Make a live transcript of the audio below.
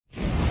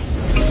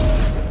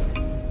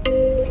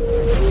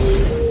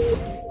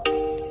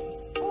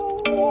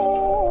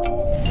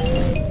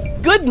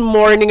Good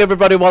morning,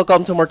 everybody.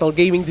 Welcome to Immortal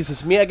Gaming. This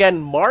is me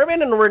again,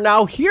 Marvin, and we're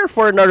now here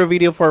for another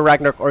video for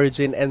Ragnarok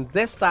Origin. And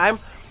this time,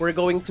 we're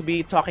going to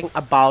be talking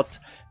about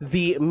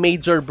the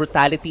major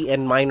brutality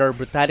and minor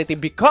brutality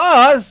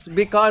because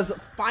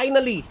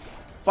finally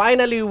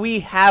we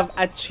have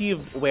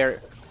achieved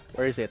where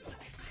is it?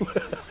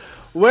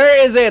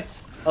 Where is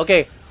it?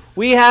 Okay,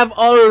 we have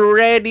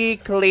already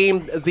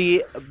claimed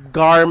the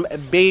Garm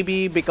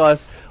baby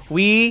because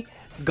we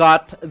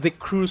got the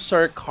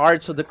cruiser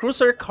card. So the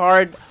cruiser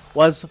card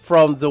was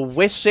from the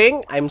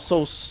wishing. I'm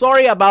so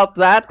sorry about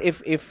that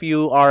if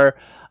you are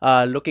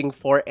looking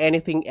for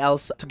anything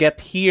else to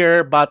get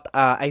here, but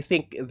I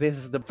think this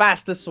is the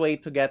fastest way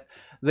to get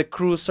the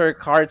cruiser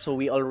card. So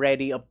we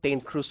already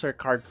obtained cruiser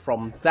card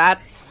from that,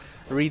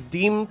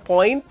 redeem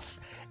points,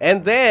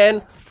 and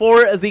then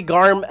for the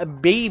Garm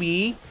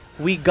baby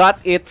we got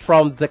it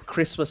from the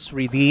Christmas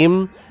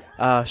redeem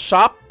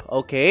shop.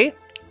 Okay,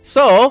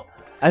 so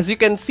as you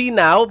can see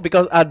now,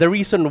 because the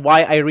reason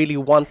why I really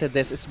wanted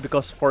this is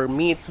because for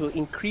me to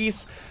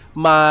increase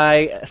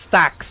my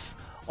stacks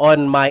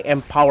on my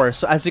Empower.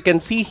 So as you can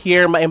see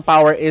here, my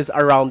Empower is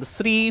around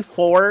 3,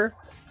 4,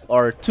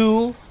 or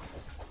 2.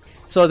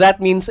 So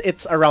that means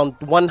it's around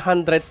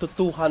 100 to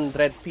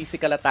 200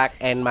 physical attack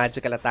and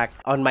magical attack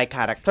on my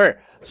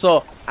character.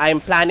 So I'm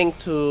planning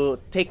to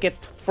take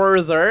it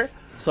further.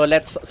 So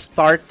let's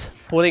start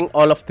putting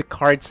all of the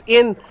cards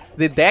in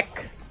the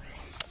deck.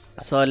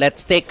 So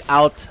let's take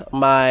out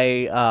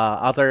my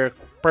other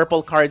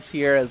purple cards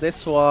here.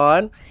 This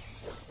one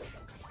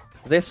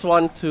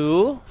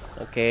too.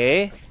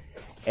 Okay,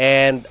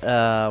 and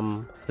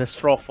the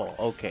Strophel.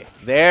 Okay,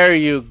 there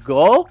you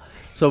go.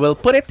 So we'll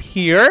put it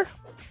here.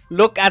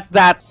 Look at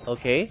that.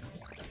 Okay,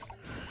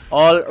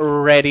 all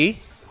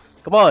ready.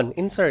 Come on,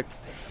 insert.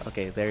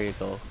 Okay, there you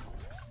go.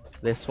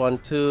 This one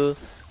too.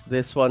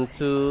 This one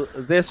too.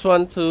 This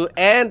one too,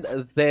 and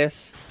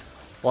this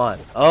one.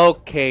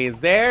 Okay,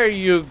 there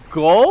you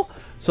go.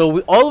 So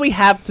all we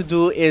have to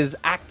do is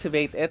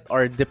activate it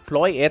or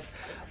deploy it,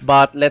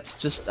 but let's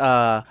just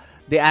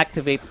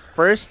deactivate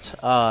first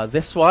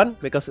this one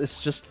because it's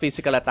just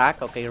physical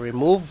attack. Okay,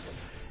 remove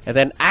and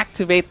then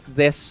activate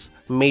this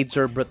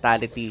major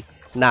brutality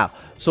now.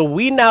 So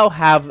we now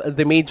have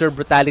the major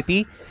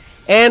brutality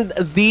and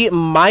the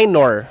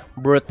minor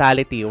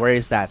brutality. Where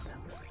is that?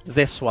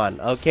 This one.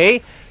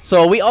 Okay,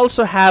 so we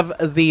also have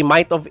the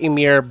Might of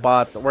Ymir,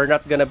 but we're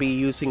not gonna be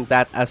using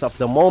that as of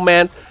the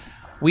moment.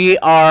 We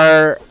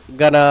are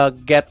gonna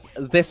get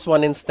this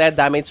one instead,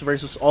 damage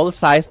versus all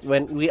size,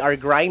 when we are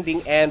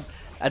grinding, and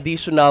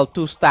additional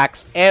 2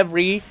 stacks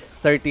every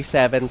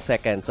 37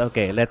 seconds.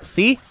 Okay, let's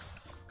see.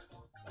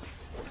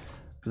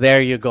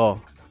 There you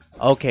go.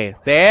 Okay,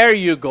 there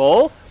you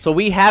go. So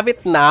we have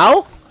it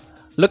now.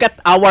 Look at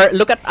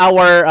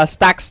our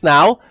stacks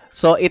now.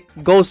 So it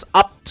goes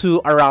up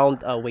to around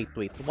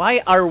wait,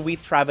 why are we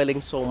traveling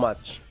so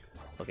much?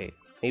 Okay,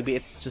 maybe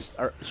it's just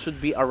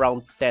should be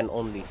around 10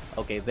 only.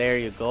 Okay, there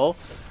you go.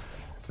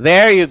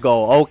 There you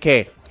go.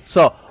 Okay,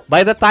 so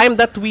by the time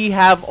that we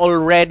have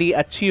already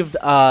achieved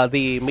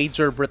the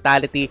major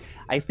brutality,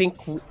 I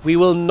think we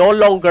will no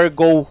longer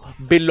go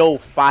below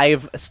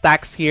 5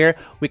 stacks here.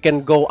 We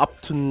can go up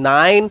to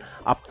 9,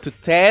 up to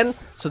 10.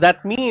 So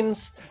that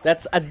means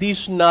that's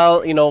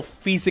additional, you know,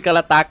 physical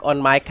attack on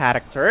my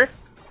character.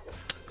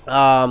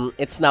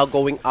 It's now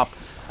going up.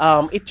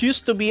 It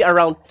used to be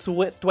around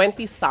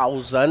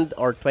 20,000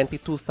 or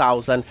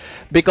 22,000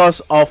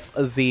 because of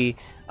the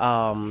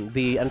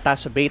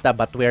Antasha Beta,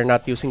 but we're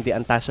not using the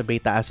Antasha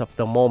Beta as of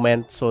the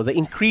moment. So the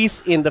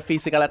increase in the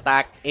physical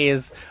attack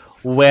is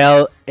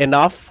well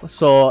enough.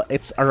 So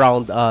it's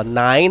around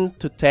 9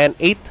 to 10,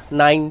 8,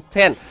 9,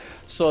 10.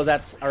 So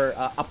that's our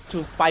up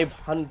to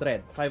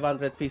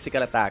 500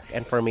 physical attack,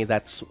 and for me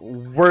that's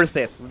worth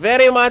it,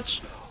 very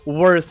much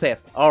worth it.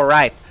 All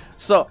right,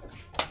 so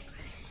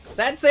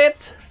that's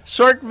it.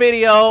 Short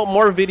video,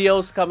 more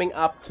videos coming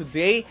up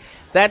today.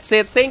 That's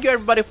it. Thank you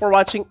everybody for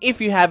watching.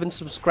 If you haven't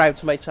subscribed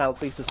to my channel,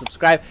 please do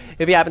subscribe.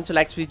 If you haven't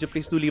liked this video,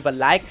 please do leave a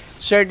like,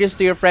 share this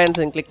to your friends,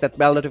 and click that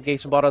bell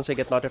notification button so you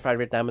get notified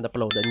every time I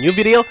upload a new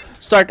video,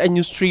 start a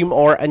new stream,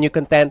 or a new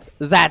content.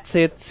 That's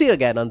it. See you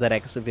again on the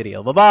next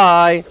video. Bye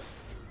bye.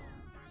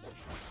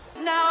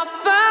 Now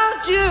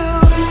I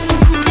found you.